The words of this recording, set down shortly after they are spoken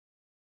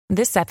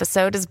This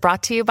episode is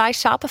brought to you by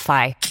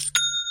Shopify.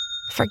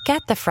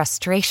 Forget the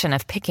frustration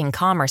of picking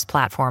commerce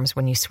platforms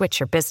when you switch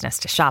your business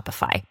to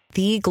Shopify,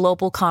 the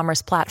global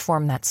commerce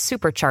platform that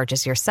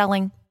supercharges your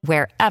selling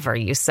wherever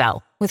you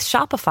sell. With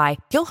Shopify,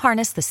 you'll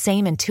harness the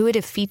same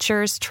intuitive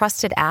features,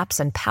 trusted apps,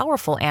 and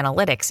powerful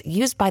analytics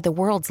used by the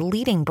world's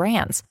leading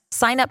brands.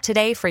 Sign up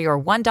today for your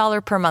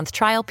 $1 per month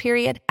trial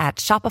period at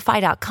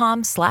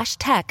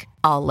shopify.com/tech,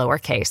 all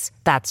lowercase.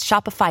 That's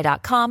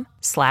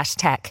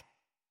shopify.com/tech.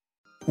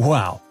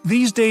 Wow,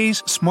 these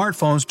days,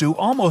 smartphones do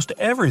almost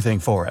everything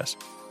for us.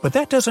 But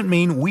that doesn't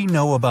mean we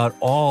know about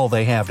all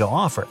they have to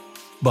offer.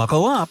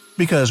 Buckle up,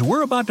 because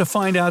we're about to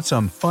find out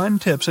some fun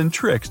tips and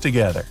tricks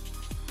together.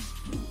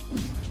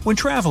 When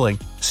traveling,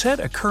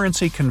 set a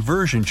currency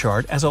conversion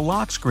chart as a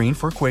lock screen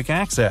for quick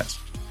access.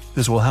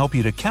 This will help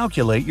you to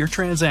calculate your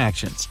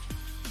transactions.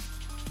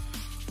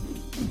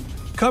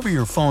 Cover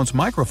your phone's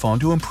microphone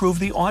to improve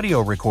the audio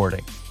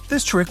recording.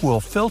 This trick will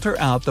filter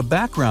out the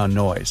background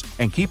noise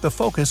and keep the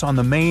focus on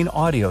the main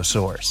audio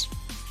source.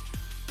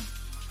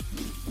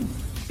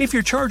 If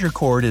your charger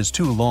cord is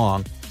too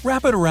long,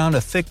 wrap it around a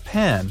thick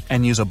pen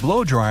and use a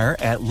blow dryer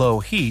at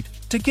low heat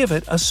to give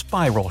it a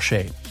spiral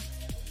shape.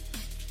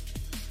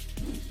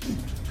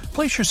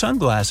 Place your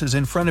sunglasses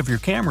in front of your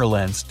camera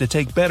lens to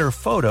take better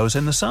photos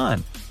in the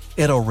sun.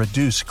 It'll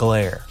reduce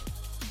glare.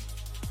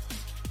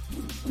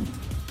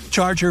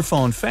 Charge your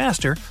phone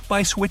faster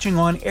by switching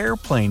on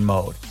airplane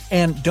mode,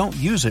 and don't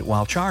use it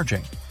while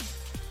charging.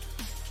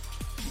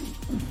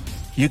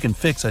 You can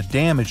fix a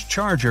damaged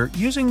charger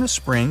using the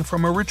spring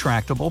from a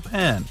retractable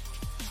pen.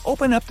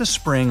 Open up the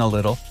spring a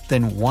little,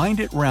 then wind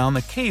it round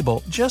the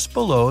cable just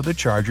below the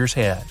charger's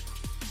head.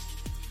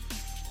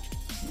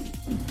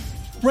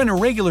 Run a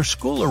regular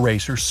school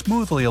eraser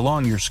smoothly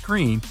along your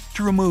screen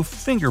to remove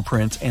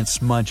fingerprints and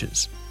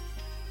smudges.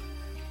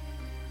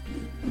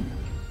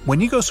 When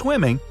you go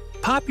swimming,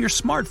 pop your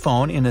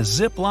smartphone in a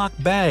Ziploc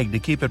bag to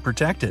keep it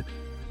protected,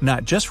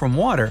 not just from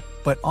water,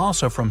 but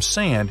also from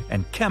sand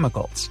and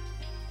chemicals.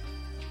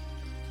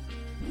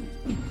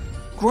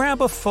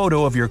 Grab a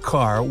photo of your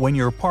car when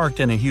you're parked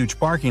in a huge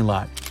parking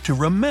lot to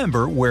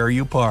remember where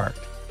you parked.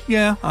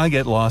 Yeah, I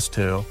get lost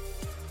too.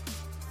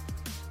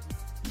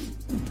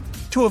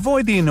 To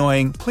avoid the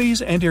annoying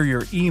 "please enter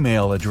your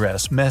email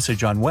address"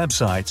 message on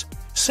websites,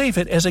 save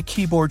it as a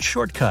keyboard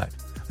shortcut.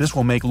 This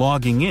will make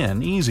logging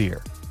in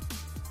easier.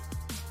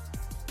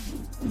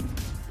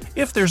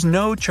 If there's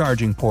no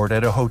charging port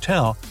at a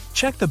hotel,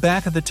 check the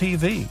back of the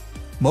TV.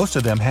 Most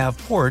of them have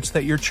ports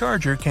that your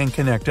charger can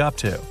connect up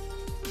to.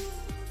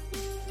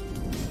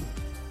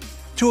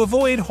 To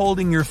avoid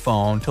holding your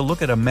phone to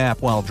look at a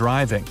map while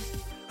driving,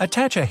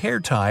 attach a hair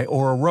tie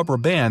or a rubber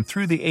band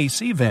through the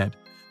AC vent,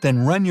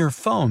 then run your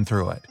phone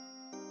through it.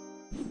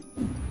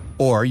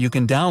 Or you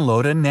can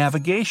download a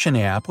navigation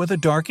app with a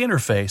dark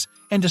interface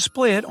and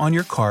display it on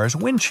your car's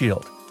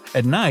windshield.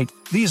 At night,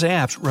 these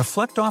apps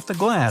reflect off the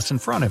glass in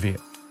front of you.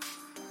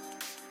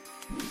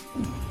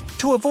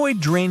 To avoid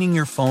draining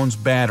your phone's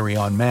battery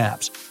on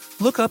maps,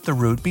 look up the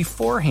route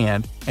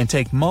beforehand and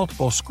take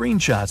multiple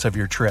screenshots of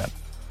your trip.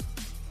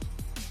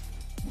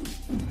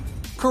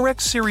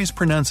 Correct Siri's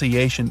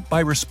pronunciation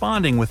by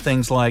responding with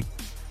things like,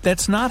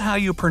 "That's not how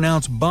you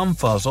pronounce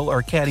bumfuzzle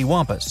or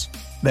cattywampus."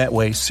 That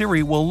way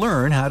Siri will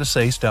learn how to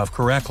say stuff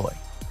correctly.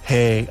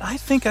 "Hey, I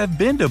think I've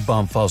been to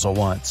Bumfuzzle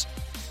once."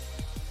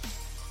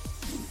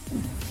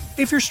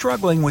 If you're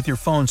struggling with your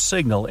phone's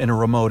signal in a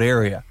remote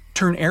area,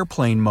 turn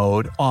airplane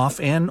mode off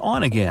and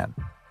on again.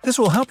 This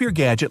will help your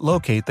gadget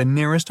locate the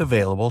nearest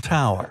available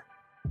tower.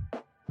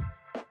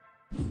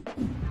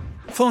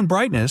 Phone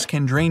brightness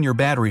can drain your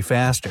battery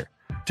faster.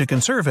 To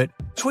conserve it,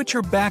 switch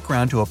your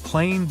background to a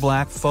plain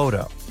black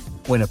photo.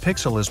 When a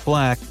pixel is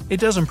black, it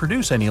doesn't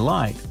produce any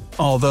light.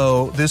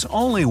 Although, this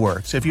only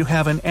works if you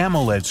have an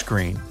AMOLED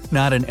screen,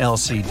 not an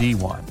LCD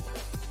one.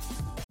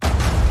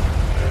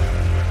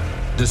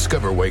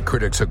 Discover why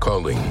critics are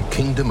calling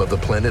Kingdom of the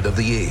Planet of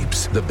the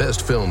Apes the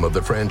best film of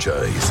the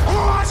franchise.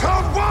 What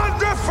a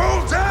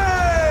wonderful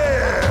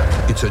day!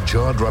 It's a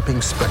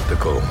jaw-dropping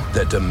spectacle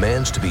that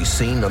demands to be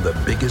seen on the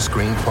biggest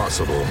screen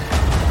possible.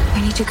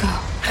 We need to go.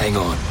 Hang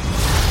on.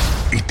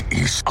 It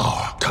is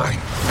our time.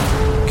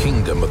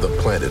 Kingdom of the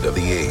Planet of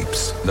the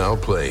Apes. Now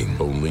playing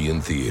only in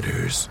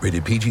theaters.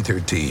 Rated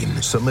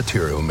PG-13. Some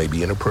material may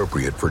be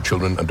inappropriate for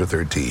children under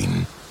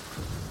 13.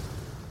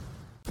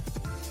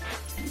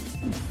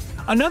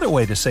 Another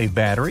way to save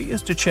battery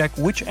is to check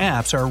which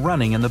apps are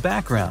running in the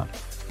background.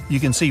 You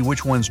can see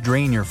which ones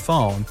drain your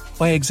phone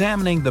by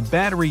examining the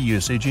battery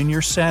usage in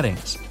your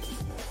settings.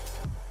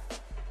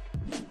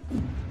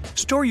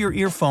 Store your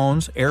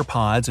earphones,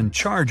 AirPods, and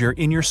charger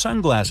in your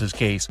sunglasses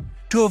case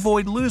to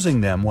avoid losing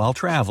them while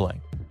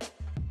traveling.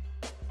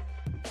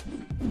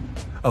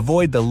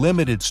 Avoid the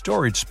limited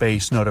storage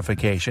space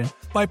notification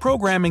by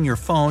programming your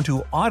phone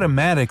to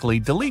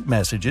automatically delete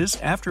messages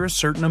after a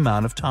certain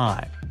amount of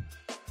time.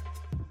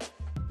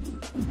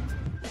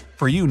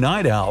 For you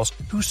night owls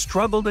who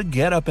struggle to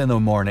get up in the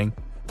morning,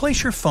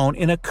 place your phone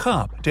in a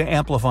cup to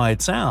amplify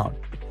its sound.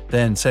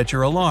 Then set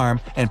your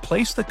alarm and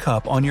place the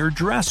cup on your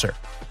dresser.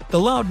 The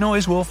loud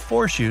noise will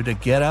force you to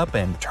get up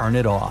and turn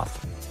it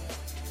off.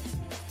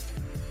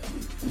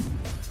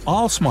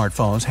 All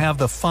smartphones have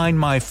the Find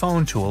My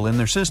Phone tool in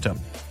their system.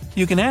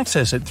 You can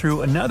access it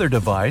through another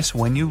device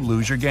when you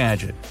lose your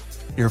gadget.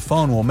 Your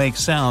phone will make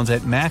sounds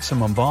at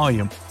maximum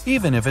volume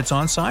even if it's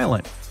on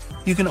silent.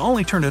 You can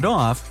only turn it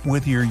off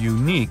with your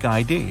unique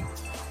ID.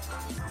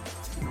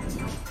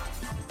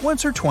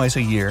 Once or twice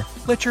a year,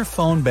 let your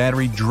phone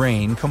battery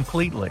drain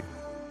completely.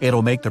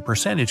 It'll make the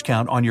percentage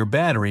count on your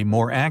battery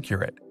more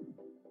accurate.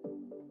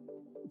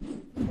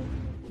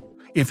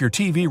 If your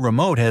TV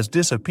remote has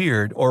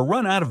disappeared or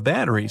run out of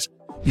batteries,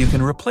 you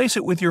can replace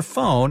it with your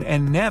phone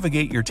and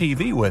navigate your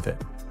TV with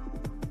it.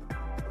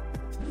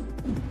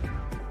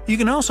 You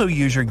can also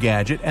use your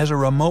gadget as a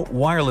remote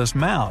wireless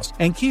mouse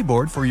and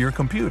keyboard for your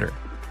computer.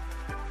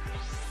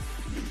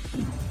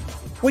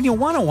 When you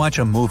want to watch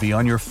a movie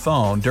on your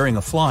phone during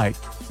a flight,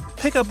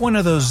 pick up one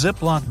of those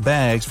Ziploc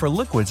bags for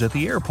liquids at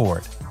the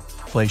airport.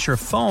 Place your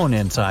phone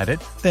inside it,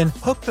 then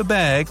hook the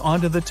bag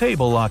onto the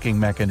table locking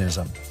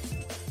mechanism.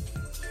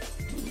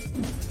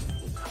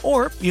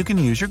 Or you can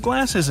use your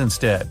glasses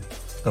instead.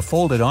 The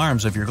folded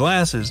arms of your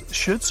glasses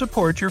should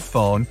support your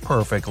phone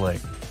perfectly.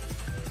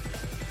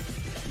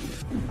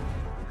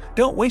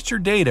 Don't waste your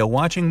data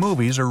watching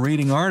movies or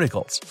reading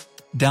articles.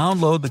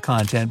 Download the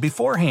content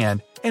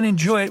beforehand and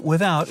enjoy it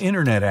without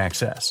internet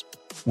access.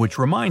 Which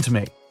reminds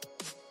me,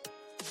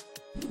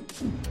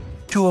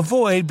 to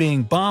avoid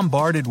being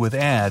bombarded with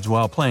ads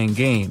while playing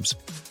games,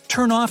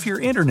 turn off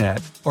your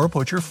internet or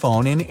put your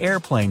phone in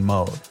airplane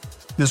mode.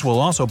 This will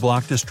also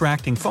block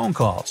distracting phone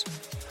calls.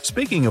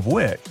 Speaking of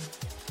which,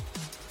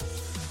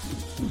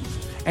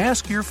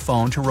 ask your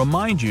phone to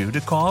remind you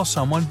to call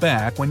someone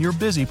back when you're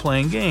busy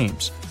playing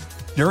games.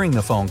 During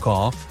the phone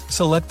call,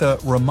 select the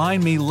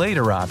Remind Me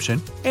Later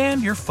option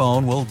and your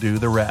phone will do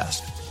the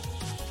rest.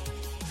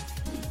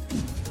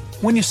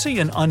 When you see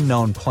an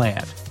unknown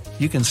plant,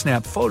 you can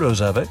snap photos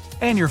of it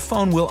and your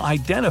phone will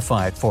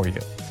identify it for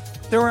you.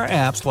 There are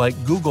apps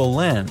like Google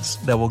Lens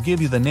that will give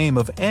you the name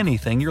of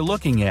anything you're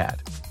looking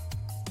at.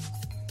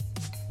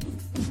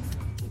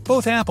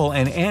 Both Apple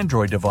and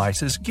Android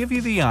devices give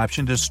you the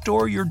option to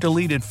store your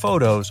deleted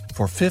photos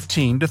for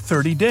 15 to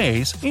 30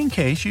 days in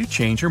case you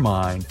change your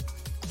mind.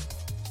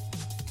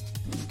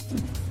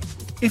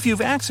 If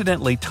you've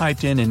accidentally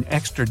typed in an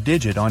extra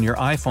digit on your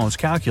iPhone's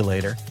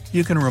calculator,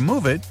 you can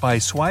remove it by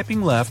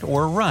swiping left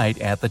or right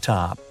at the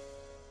top.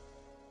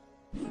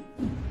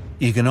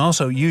 You can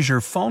also use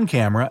your phone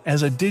camera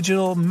as a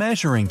digital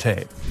measuring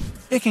tape.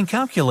 It can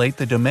calculate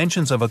the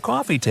dimensions of a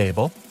coffee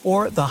table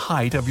or the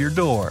height of your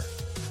door.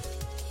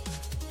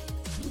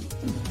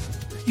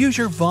 Use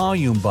your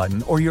volume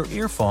button or your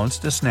earphones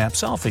to snap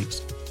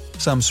selfies.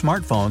 Some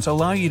smartphones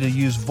allow you to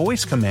use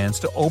voice commands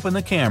to open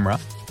the camera,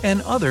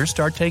 and others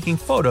start taking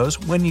photos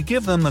when you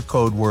give them the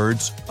code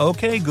words,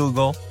 "OK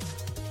Google."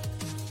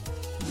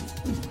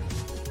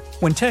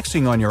 When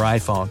texting on your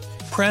iPhone,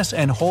 press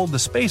and hold the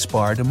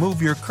spacebar to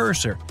move your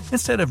cursor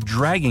instead of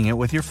dragging it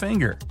with your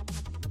finger.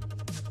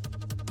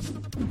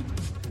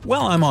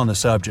 While I'm on the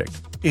subject,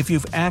 if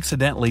you've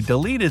accidentally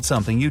deleted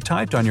something you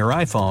typed on your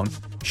iPhone,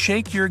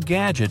 shake your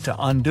gadget to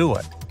undo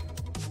it.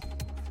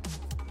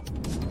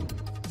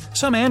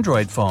 Some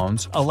Android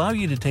phones allow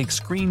you to take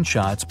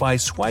screenshots by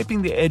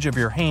swiping the edge of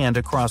your hand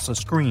across the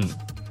screen.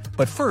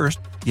 But first,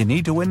 you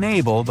need to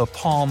enable the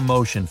palm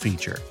motion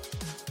feature.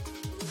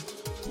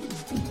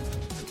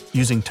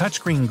 Using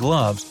touchscreen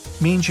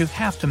gloves means you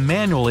have to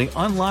manually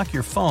unlock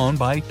your phone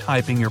by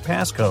typing your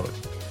passcode.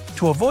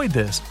 To avoid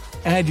this,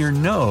 add your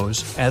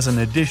nose as an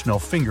additional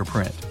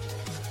fingerprint.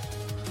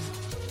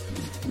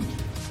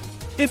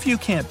 If you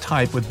can't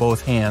type with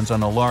both hands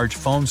on a large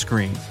phone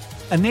screen,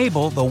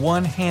 enable the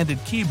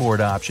one-handed keyboard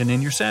option in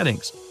your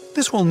settings.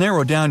 This will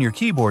narrow down your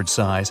keyboard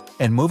size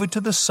and move it to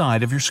the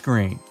side of your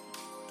screen.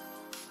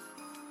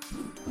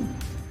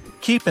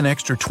 Keep an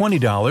extra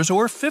 $20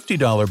 or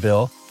 $50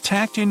 bill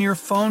tacked in your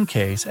phone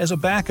case as a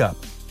backup,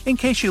 in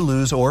case you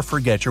lose or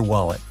forget your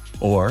wallet.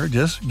 Or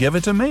just give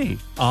it to me.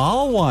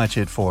 I'll watch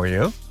it for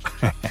you.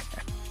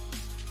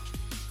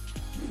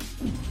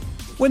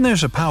 When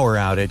there's a power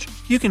outage,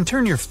 you can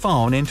turn your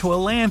phone into a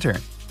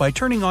lantern by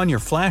turning on your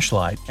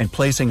flashlight and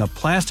placing a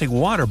plastic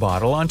water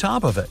bottle on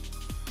top of it.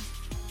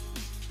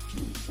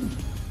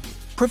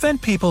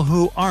 Prevent people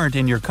who aren't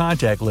in your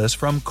contact list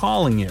from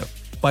calling you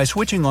by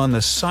switching on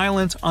the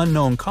Silence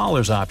Unknown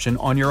Callers option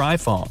on your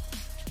iPhone.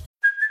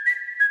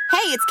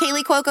 Hey, it's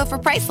Kaylee Cuoco for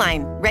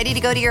Priceline. Ready to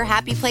go to your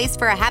happy place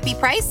for a happy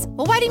price?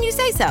 Well, why didn't you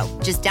say so?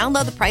 Just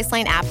download the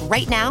Priceline app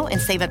right now and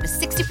save up to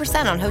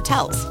 60% on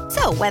hotels.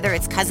 So whether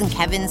it's Cousin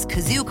Kevin's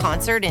Kazoo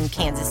Concert in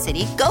Kansas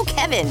City, go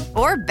Kevin,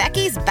 or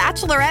Becky's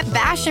Bachelorette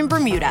Bash in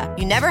Bermuda,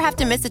 you never have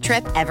to miss a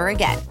trip ever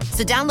again.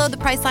 So download the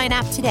Priceline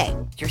app today.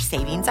 Your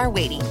savings are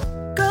waiting.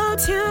 Go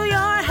to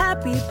your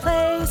happy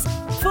place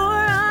for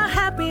a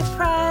happy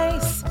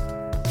price.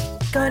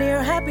 Go to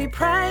your happy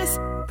price,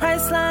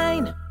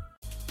 Priceline.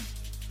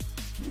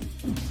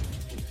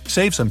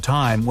 Save some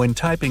time when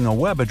typing a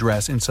web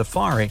address in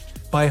Safari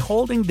by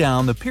holding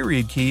down the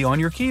period key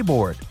on your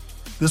keyboard.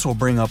 This will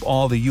bring up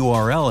all the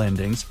URL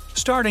endings,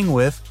 starting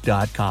with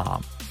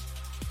 .com.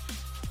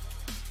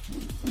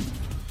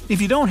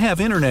 If you don't have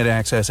internet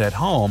access at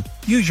home,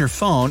 use your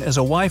phone as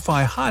a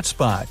Wi-Fi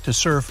hotspot to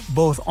surf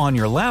both on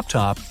your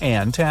laptop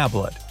and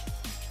tablet.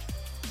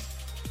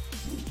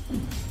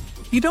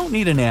 You don't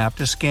need an app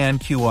to scan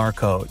QR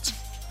codes.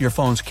 Your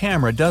phone's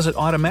camera does it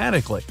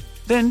automatically,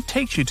 then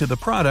takes you to the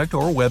product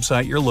or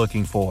website you're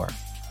looking for.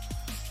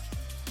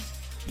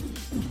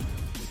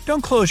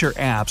 Don't close your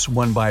apps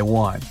one by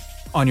one.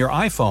 On your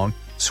iPhone,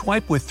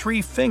 swipe with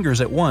 3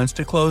 fingers at once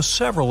to close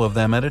several of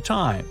them at a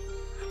time.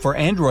 For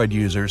Android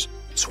users,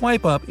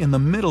 swipe up in the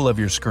middle of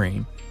your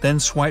screen, then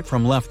swipe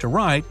from left to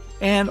right,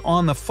 and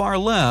on the far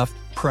left,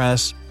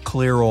 press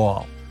Clear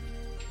All.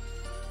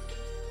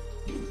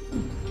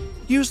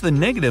 Use the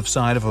negative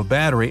side of a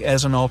battery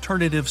as an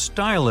alternative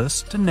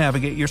stylus to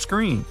navigate your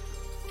screen.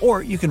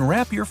 Or you can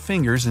wrap your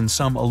fingers in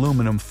some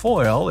aluminum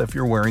foil if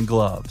you're wearing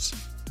gloves.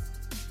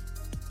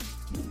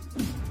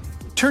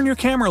 Turn your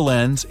camera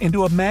lens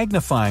into a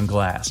magnifying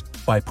glass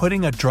by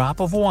putting a drop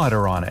of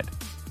water on it.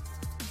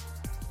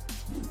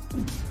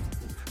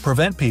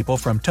 Prevent people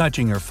from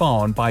touching your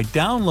phone by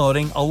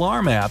downloading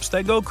alarm apps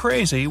that go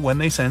crazy when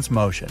they sense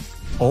motion.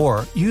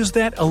 Or use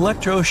that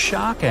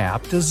electroshock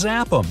app to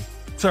zap them.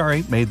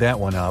 Sorry, made that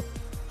one up.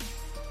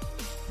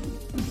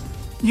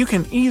 You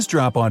can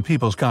eavesdrop on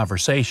people's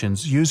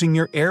conversations using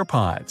your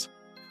AirPods.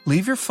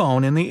 Leave your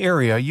phone in the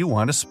area you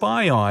want to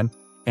spy on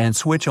and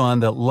switch on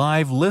the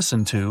Live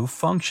Listen To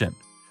function.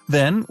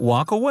 Then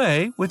walk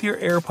away with your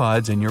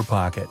AirPods in your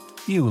pocket.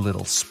 You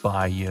little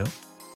spy, you.